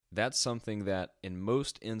that's something that in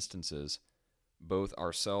most instances, both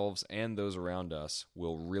ourselves and those around us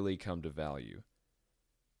will really come to value.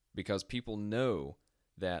 Because people know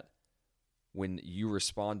that when you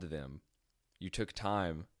respond to them, you took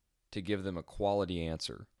time to give them a quality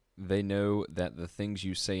answer. They know that the things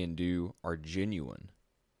you say and do are genuine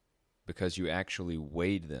because you actually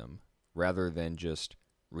weighed them rather than just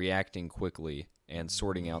reacting quickly and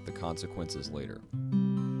sorting out the consequences later.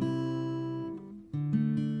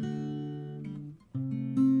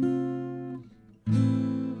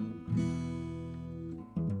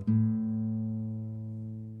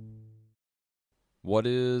 What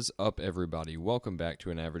is up, everybody? Welcome back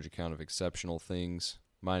to An Average Account of Exceptional Things.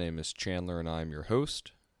 My name is Chandler, and I am your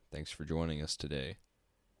host. Thanks for joining us today.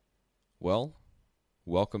 Well,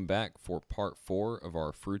 welcome back for part 4 of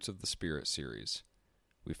our Fruits of the Spirit series.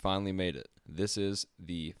 We finally made it. This is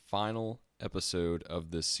the final episode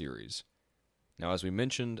of this series. Now, as we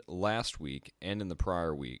mentioned last week and in the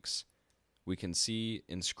prior weeks, we can see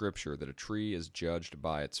in Scripture that a tree is judged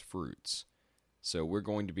by its fruits. So we're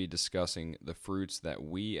going to be discussing the fruits that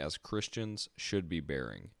we as Christians should be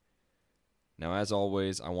bearing. Now, as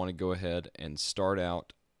always, I want to go ahead and start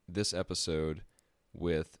out this episode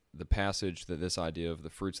with the passage that this idea of the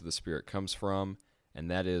fruits of the Spirit comes from, and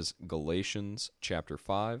that is Galatians chapter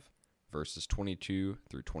 5, verses 22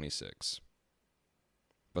 through 26.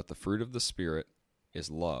 But the fruit of the Spirit is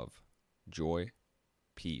love, joy,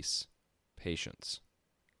 peace, patience,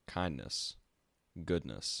 kindness,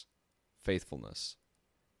 goodness, faithfulness,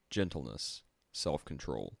 gentleness,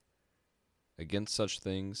 self-control. Against such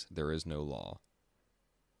things there is no law.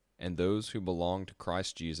 And those who belong to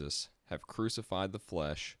Christ Jesus have crucified the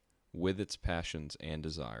flesh with its passions and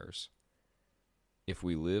desires. If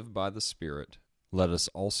we live by the Spirit, let us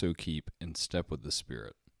also keep in step with the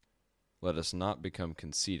Spirit. Let us not become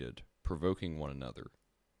conceited, provoking one another,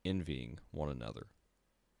 envying one another.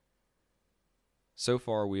 So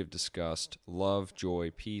far, we have discussed love,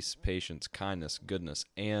 joy, peace, patience, kindness, goodness,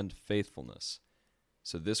 and faithfulness.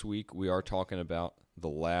 So this week, we are talking about the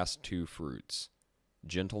last two fruits,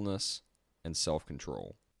 gentleness and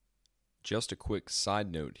self-control. Just a quick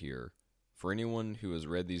side note here. For anyone who has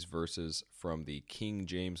read these verses from the King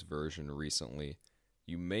James Version recently,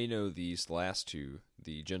 you may know these last two,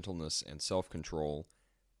 the gentleness and self-control,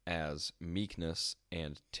 as meekness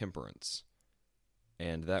and temperance.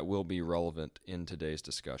 And that will be relevant in today's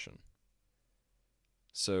discussion.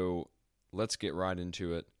 So let's get right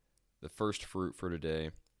into it. The first fruit for today,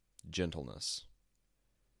 gentleness.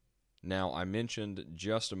 Now, I mentioned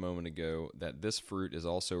just a moment ago that this fruit is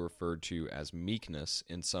also referred to as meekness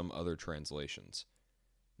in some other translations.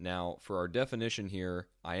 Now, for our definition here,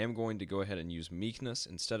 I am going to go ahead and use meekness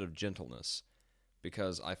instead of gentleness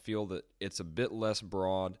because I feel that it's a bit less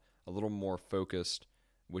broad, a little more focused,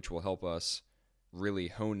 which will help us really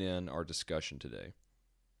hone in our discussion today.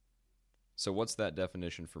 So what's that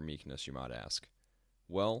definition for meekness, you might ask?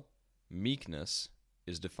 Well, meekness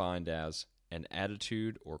is defined as an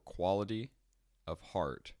attitude or quality of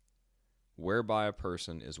heart whereby a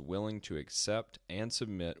person is willing to accept and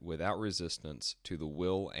submit without resistance to the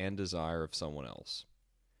will and desire of someone else.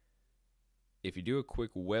 If you do a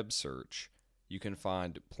quick web search, you can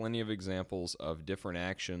find plenty of examples of different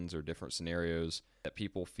actions or different scenarios that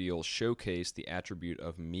people feel showcase the attribute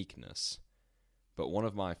of meekness. But one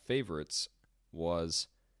of my favorites was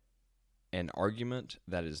an argument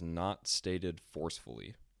that is not stated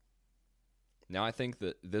forcefully. Now, I think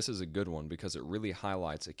that this is a good one because it really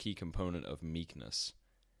highlights a key component of meekness,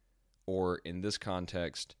 or in this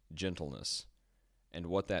context, gentleness, and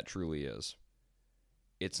what that truly is.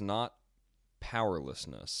 It's not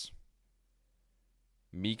powerlessness.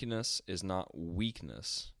 Meekness is not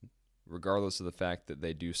weakness, regardless of the fact that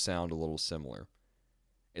they do sound a little similar.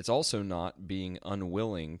 It's also not being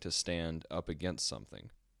unwilling to stand up against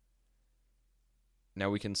something. Now,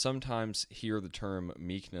 we can sometimes hear the term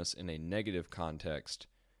meekness in a negative context,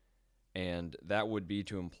 and that would be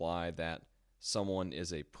to imply that someone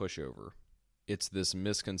is a pushover. It's this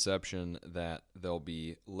misconception that they'll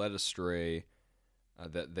be led astray,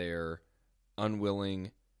 that they're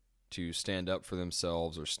unwilling to stand up for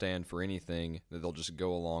themselves or stand for anything, that they'll just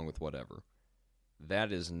go along with whatever.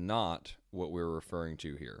 That is not what we're referring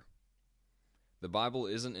to here. The Bible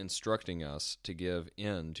isn't instructing us to give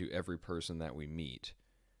in to every person that we meet,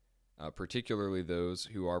 particularly those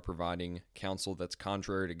who are providing counsel that's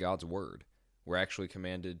contrary to God's Word. We're actually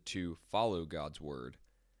commanded to follow God's Word.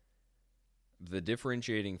 The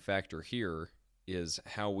differentiating factor here is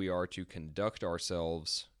how we are to conduct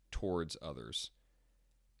ourselves towards others.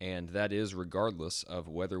 And that is regardless of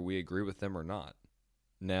whether we agree with them or not.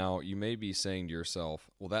 Now, you may be saying to yourself,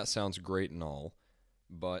 well, that sounds great and all,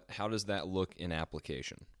 but how does that look in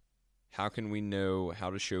application? How can we know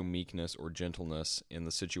how to show meekness or gentleness in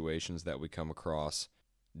the situations that we come across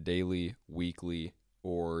daily, weekly,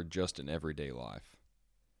 or just in everyday life?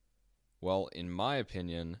 Well, in my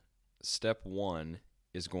opinion, step one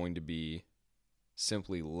is going to be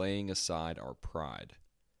simply laying aside our pride.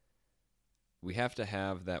 We have to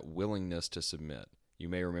have that willingness to submit. You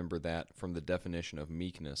may remember that from the definition of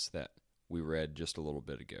meekness that we read just a little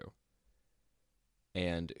bit ago.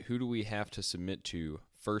 And who do we have to submit to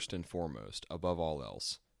first and foremost, above all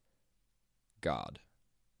else? God.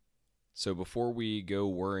 So before we go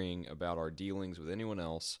worrying about our dealings with anyone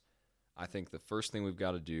else, I think the first thing we've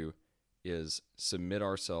got to do is submit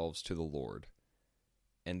ourselves to the Lord.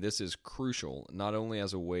 And this is crucial, not only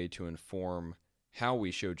as a way to inform how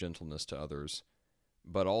we show gentleness to others,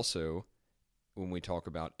 but also when we talk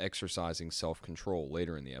about exercising self-control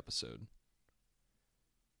later in the episode.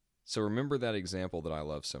 So remember that example that I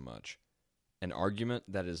love so much, an argument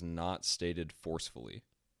that is not stated forcefully.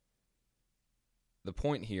 The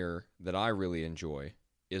point here that I really enjoy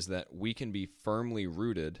is that we can be firmly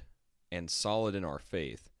rooted and solid in our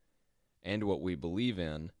faith and what we believe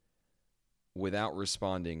in without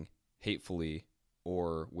responding hatefully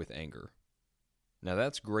or with anger. Now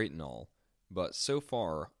that's great and all, but so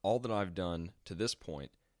far, all that I've done to this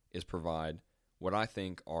point is provide what I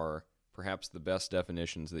think are perhaps the best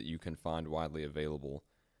definitions that you can find widely available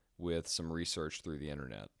with some research through the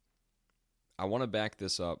internet. I want to back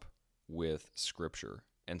this up with Scripture.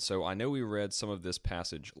 And so I know we read some of this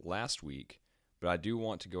passage last week, but I do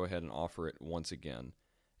want to go ahead and offer it once again.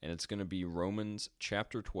 And it's going to be Romans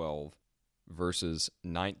chapter 12, verses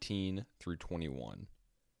 19 through 21.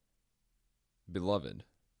 Beloved,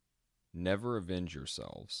 never avenge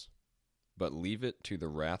yourselves, but leave it to the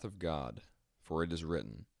wrath of God, for it is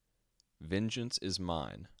written, Vengeance is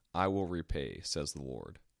mine, I will repay, says the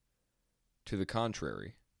Lord. To the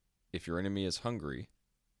contrary, if your enemy is hungry,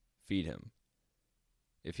 feed him.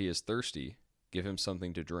 If he is thirsty, give him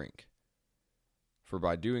something to drink. For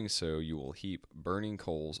by doing so you will heap burning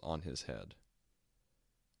coals on his head.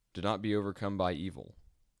 Do not be overcome by evil,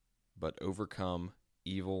 but overcome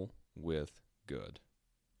evil with good.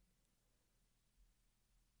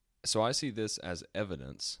 So I see this as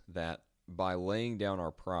evidence that by laying down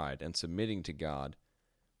our pride and submitting to God,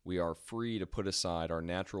 we are free to put aside our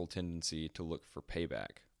natural tendency to look for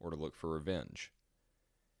payback or to look for revenge.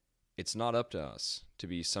 It's not up to us to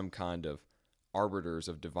be some kind of arbiters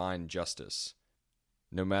of divine justice.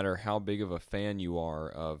 No matter how big of a fan you are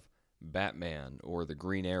of Batman or the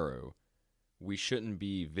Green Arrow, we shouldn't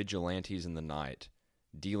be vigilantes in the night,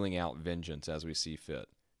 dealing out vengeance as we see fit.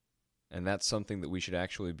 And that's something that we should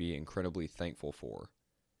actually be incredibly thankful for.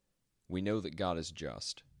 We know that God is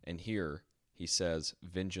just, and here he says,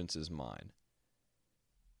 vengeance is mine.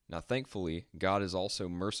 Now thankfully, God is also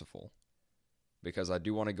merciful, because I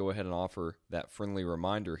do want to go ahead and offer that friendly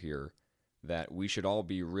reminder here that we should all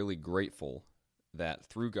be really grateful that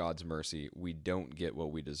through God's mercy we don't get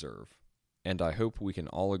what we deserve. And I hope we can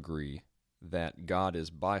all agree that God is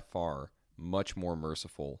by far much more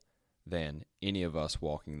merciful than any of us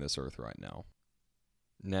walking this earth right now.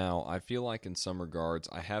 Now, I feel like in some regards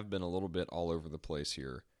I have been a little bit all over the place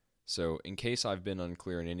here, so in case I've been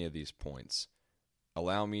unclear in any of these points,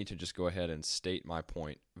 allow me to just go ahead and state my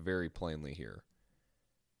point very plainly here.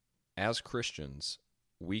 As Christians,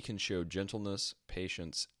 we can show gentleness,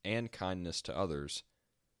 patience, and kindness to others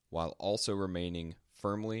while also remaining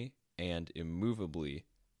firmly and immovably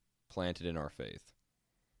planted in our faith.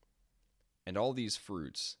 And all these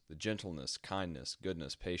fruits, the gentleness, kindness,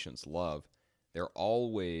 goodness, patience, love, they're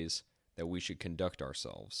all ways that we should conduct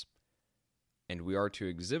ourselves. And we are to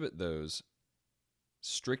exhibit those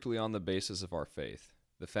strictly on the basis of our faith,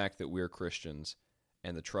 the fact that we are Christians,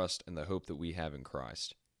 and the trust and the hope that we have in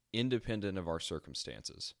Christ, independent of our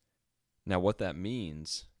circumstances. Now, what that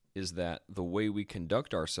means is that the way we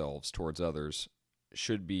conduct ourselves towards others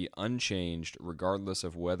should be unchanged regardless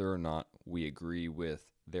of whether or not we agree with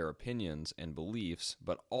their opinions and beliefs,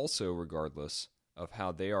 but also regardless of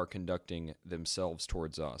how they are conducting themselves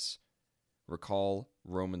towards us. Recall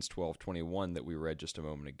Romans 12:21 that we read just a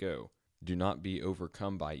moment ago. Do not be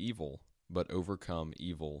overcome by evil, but overcome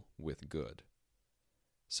evil with good.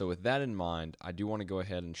 So with that in mind, I do want to go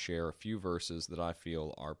ahead and share a few verses that I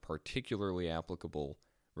feel are particularly applicable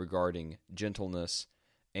regarding gentleness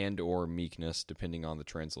and or meekness, depending on the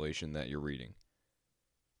translation that you're reading.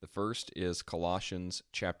 The first is Colossians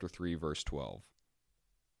chapter 3, verse 12.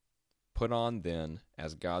 Put on then,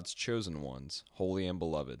 as God's chosen ones, holy and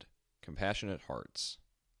beloved, compassionate hearts,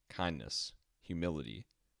 kindness, humility,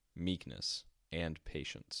 meekness, and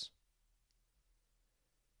patience.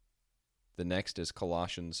 The next is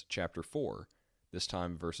Colossians chapter 4, this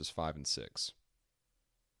time verses 5 and 6.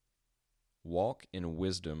 Walk in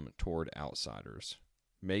wisdom toward outsiders,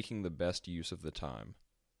 making the best use of the time.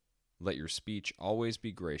 Let your speech always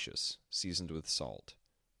be gracious, seasoned with salt,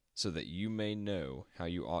 so that you may know how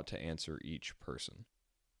you ought to answer each person.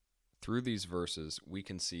 Through these verses, we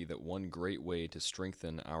can see that one great way to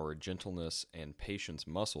strengthen our gentleness and patience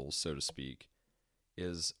muscles, so to speak,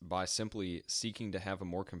 is by simply seeking to have a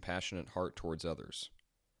more compassionate heart towards others.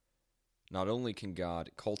 Not only can God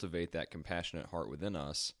cultivate that compassionate heart within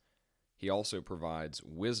us, He also provides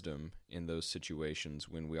wisdom in those situations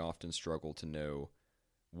when we often struggle to know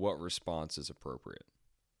what response is appropriate.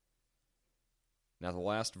 Now, the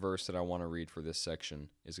last verse that I want to read for this section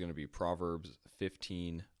is going to be Proverbs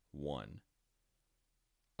 15:1.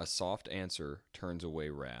 A soft answer turns away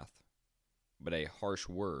wrath, but a harsh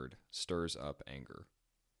word stirs up anger.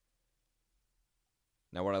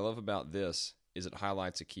 Now, what I love about this is it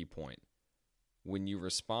highlights a key point. When you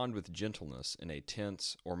respond with gentleness in a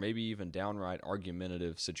tense or maybe even downright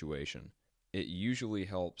argumentative situation, it usually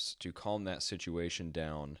helps to calm that situation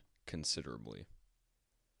down considerably.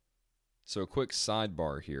 So a quick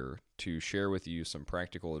sidebar here to share with you some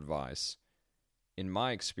practical advice. In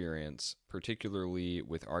my experience, particularly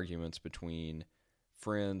with arguments between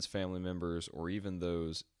friends, family members, or even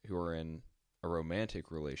those who are in a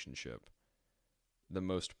romantic relationship, the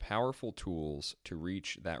most powerful tools to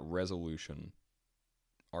reach that resolution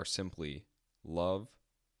are simply love,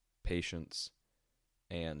 patience,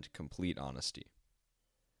 and complete honesty.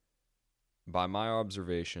 By my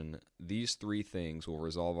observation, these three things will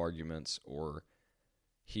resolve arguments or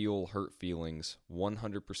heal hurt feelings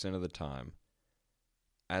 100% of the time,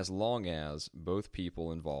 as long as both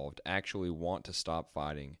people involved actually want to stop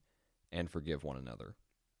fighting and forgive one another.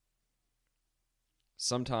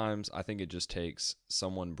 Sometimes I think it just takes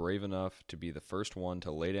someone brave enough to be the first one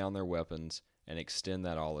to lay down their weapons and extend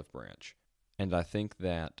that olive branch. And I think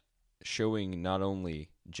that showing not only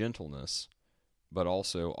gentleness, but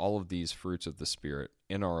also all of these fruits of the Spirit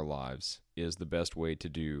in our lives is the best way to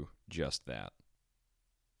do just that.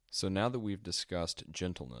 So now that we've discussed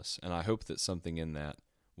gentleness, and I hope that something in that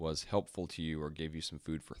was helpful to you or gave you some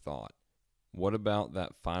food for thought, what about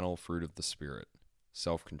that final fruit of the Spirit,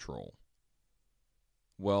 self-control?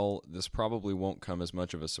 Well, this probably won't come as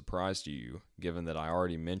much of a surprise to you, given that I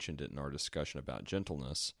already mentioned it in our discussion about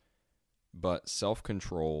gentleness, but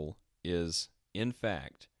self-control is, in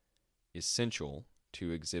fact, essential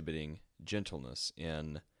to exhibiting gentleness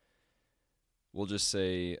in, we'll just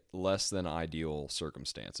say, less than ideal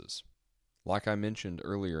circumstances. Like I mentioned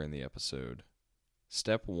earlier in the episode,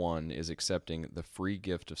 step one is accepting the free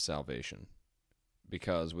gift of salvation,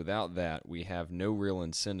 because without that, we have no real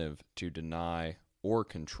incentive to deny or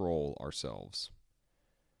control ourselves.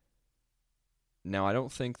 Now, I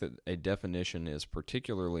don't think that a definition is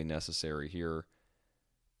particularly necessary here,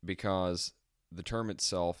 because the term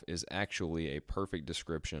itself is actually a perfect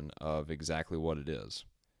description of exactly what it is.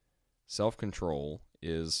 Self-control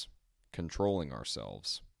is controlling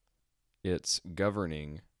ourselves. It's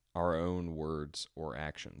governing our own words or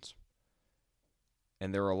actions.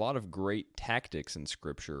 And there are a lot of great tactics in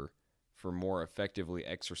Scripture for more effectively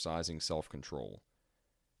exercising self-control.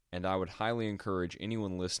 And I would highly encourage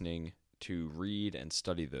anyone listening to read and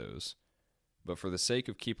study those. But for the sake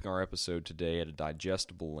of keeping our episode today at a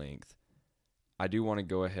digestible length, I do want to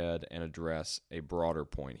go ahead and address a broader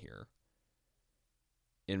point here.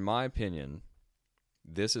 In my opinion,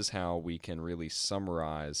 this is how we can really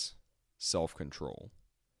summarize self-control.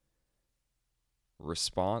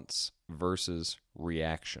 Response versus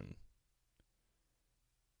reaction.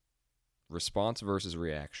 Response versus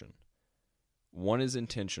reaction. One is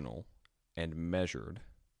intentional and measured,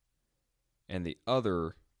 and the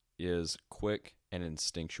other is quick and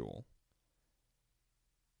instinctual.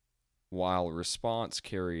 While response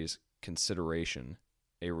carries consideration,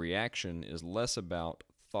 a reaction is less about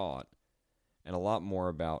thought and a lot more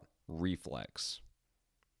about reflex.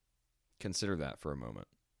 Consider that for a moment.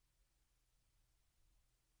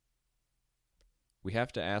 We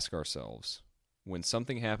have to ask ourselves, when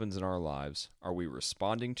something happens in our lives, are we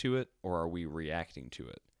responding to it or are we reacting to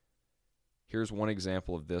it? Here's one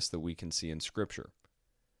example of this that we can see in Scripture.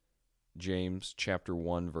 James chapter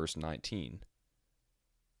 1, verse 19.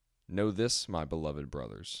 Know this, my beloved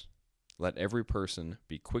brothers. Let every person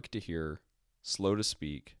be quick to hear, slow to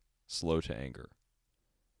speak, slow to anger.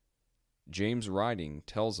 James' writing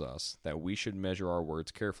tells us that we should measure our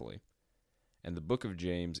words carefully, and the book of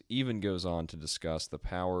James even goes on to discuss the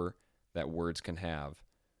power that words can have,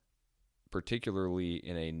 particularly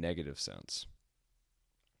in a negative sense.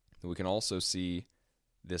 We can also see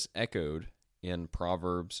this echoed in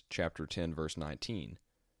Proverbs chapter 10, verse 19.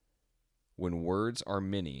 When words are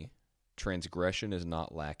many, transgression is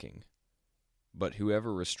not lacking, but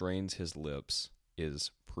whoever restrains his lips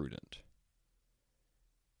is prudent.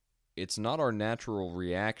 It's not our natural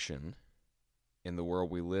reaction in the world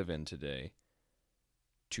we live in today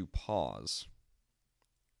to pause.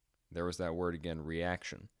 There was that word again,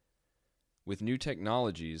 reaction. With new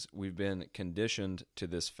technologies, we've been conditioned to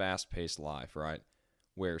this fast-paced life, right?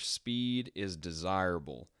 Where speed is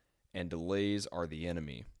desirable and delays are the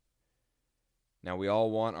enemy. Now, we all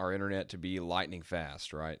want our internet to be lightning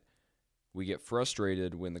fast, right? We get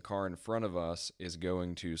frustrated when the car in front of us is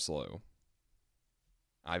going too slow.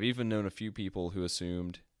 I've even known a few people who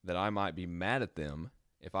assumed that I might be mad at them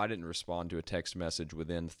if I didn't respond to a text message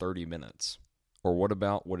within 30 minutes. Or what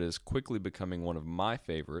about what is quickly becoming one of my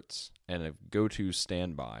favorites and a go-to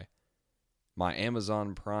standby? My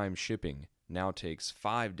Amazon Prime shipping now takes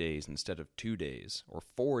 5 days instead of 2 days, or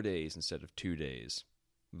 4 days instead of 2 days.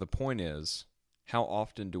 The point is, how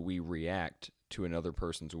often do we react to another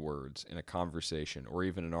person's words in a conversation or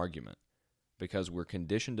even an argument? Because we're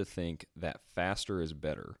conditioned to think that faster is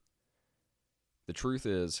better. The truth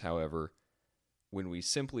is, however, when we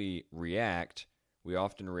simply react, we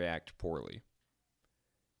often react poorly.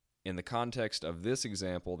 In the context of this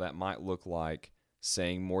example, that might look like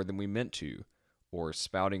saying more than we meant to, or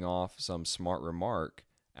spouting off some smart remark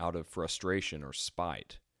out of frustration or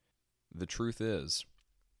spite. The truth is,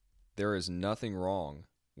 there is nothing wrong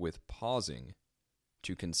with pausing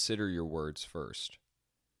to consider your words first.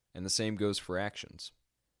 And the same goes for actions.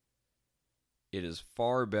 It is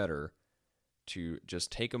far better to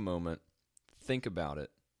just take a moment, think about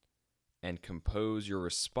it, and compose your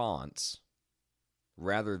response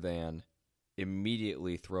rather than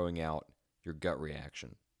immediately throwing out your gut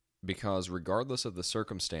reaction. Because regardless of the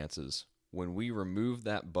circumstances, when we remove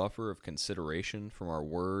that buffer of consideration from our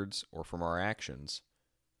words or from our actions,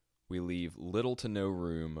 we leave little to no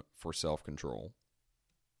room for self-control.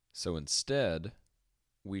 So instead,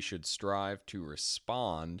 we should strive to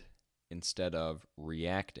respond instead of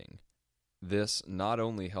reacting. This not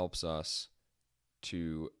only helps us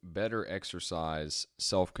to better exercise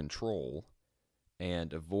self-control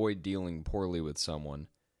and avoid dealing poorly with someone,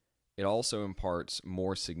 it also imparts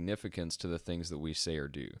more significance to the things that we say or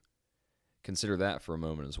do. Consider that for a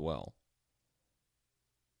moment as well.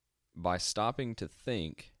 By stopping to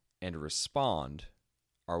think and respond,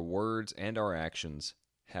 our words and our actions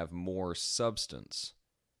have more substance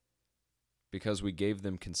because we gave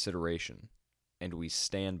them consideration and we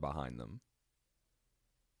stand behind them.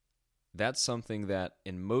 That's something that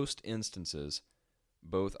in most instances,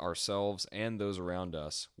 both ourselves and those around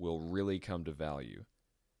us will really come to value.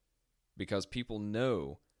 Because people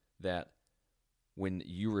know that when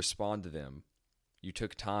you respond to them, you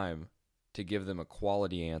took time to give them a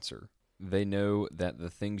quality answer. They know that the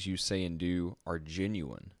things you say and do are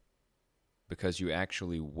genuine because you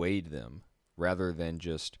actually weighed them rather than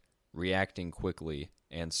just reacting quickly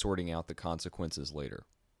and sorting out the consequences later.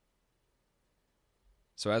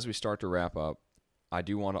 So as we start to wrap up, I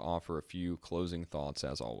do want to offer a few closing thoughts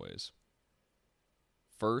as always.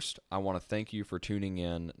 First, I want to thank you for tuning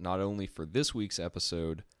in not only for this week's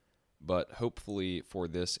episode, but hopefully for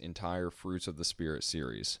this entire Fruits of the Spirit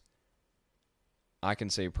series. I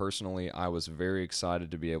can say personally, I was very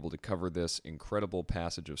excited to be able to cover this incredible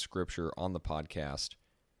passage of Scripture on the podcast,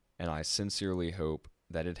 and I sincerely hope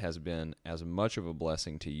that it has been as much of a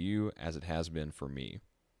blessing to you as it has been for me.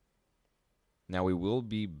 Now, we will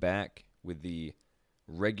be back with the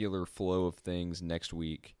regular flow of things next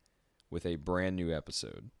week with a brand new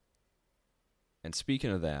episode. And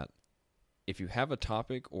speaking of that, if you have a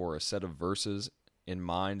topic or a set of verses in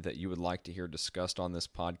mind that you would like to hear discussed on this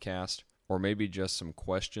podcast, or maybe just some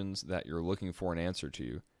questions that you're looking for an answer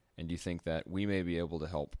to, and you think that we may be able to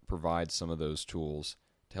help provide some of those tools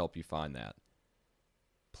to help you find that,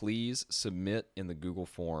 please submit in the Google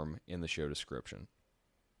form in the show description.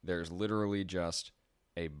 There's literally just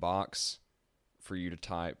a box for you to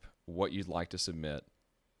type what you'd like to submit,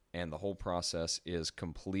 and the whole process is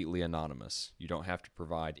completely anonymous. You don't have to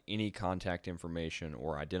provide any contact information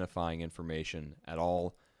or identifying information at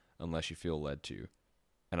all unless you feel led to.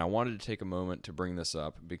 And I wanted to take a moment to bring this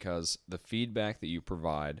up because the feedback that you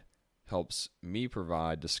provide helps me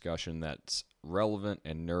provide discussion that's relevant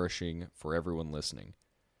and nourishing for everyone listening.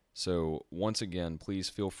 So once again, please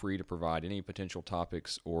feel free to provide any potential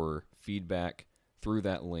topics or feedback through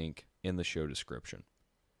that link in the show description.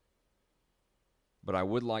 But I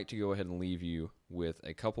would like to go ahead and leave you with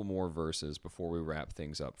a couple more verses before we wrap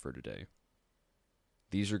things up for today.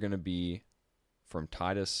 These are going to be from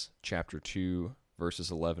Titus chapter 2,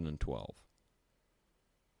 verses 11 and 12.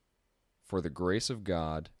 For the grace of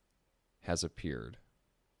God has appeared,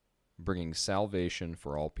 bringing salvation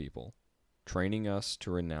for all people, training us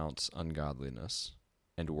to renounce ungodliness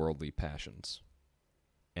and worldly passions,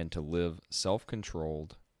 and to live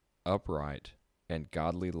self-controlled, upright, and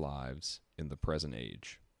godly lives in the present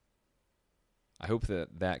age. I hope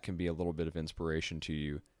that that can be a little bit of inspiration to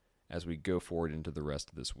you as we go forward into the rest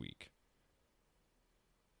of this week.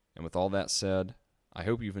 And with all that said, I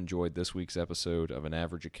hope you've enjoyed this week's episode of An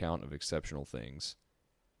Average Account of Exceptional Things.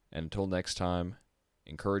 And until next time,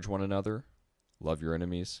 encourage one another, love your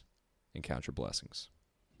enemies, and count your blessings.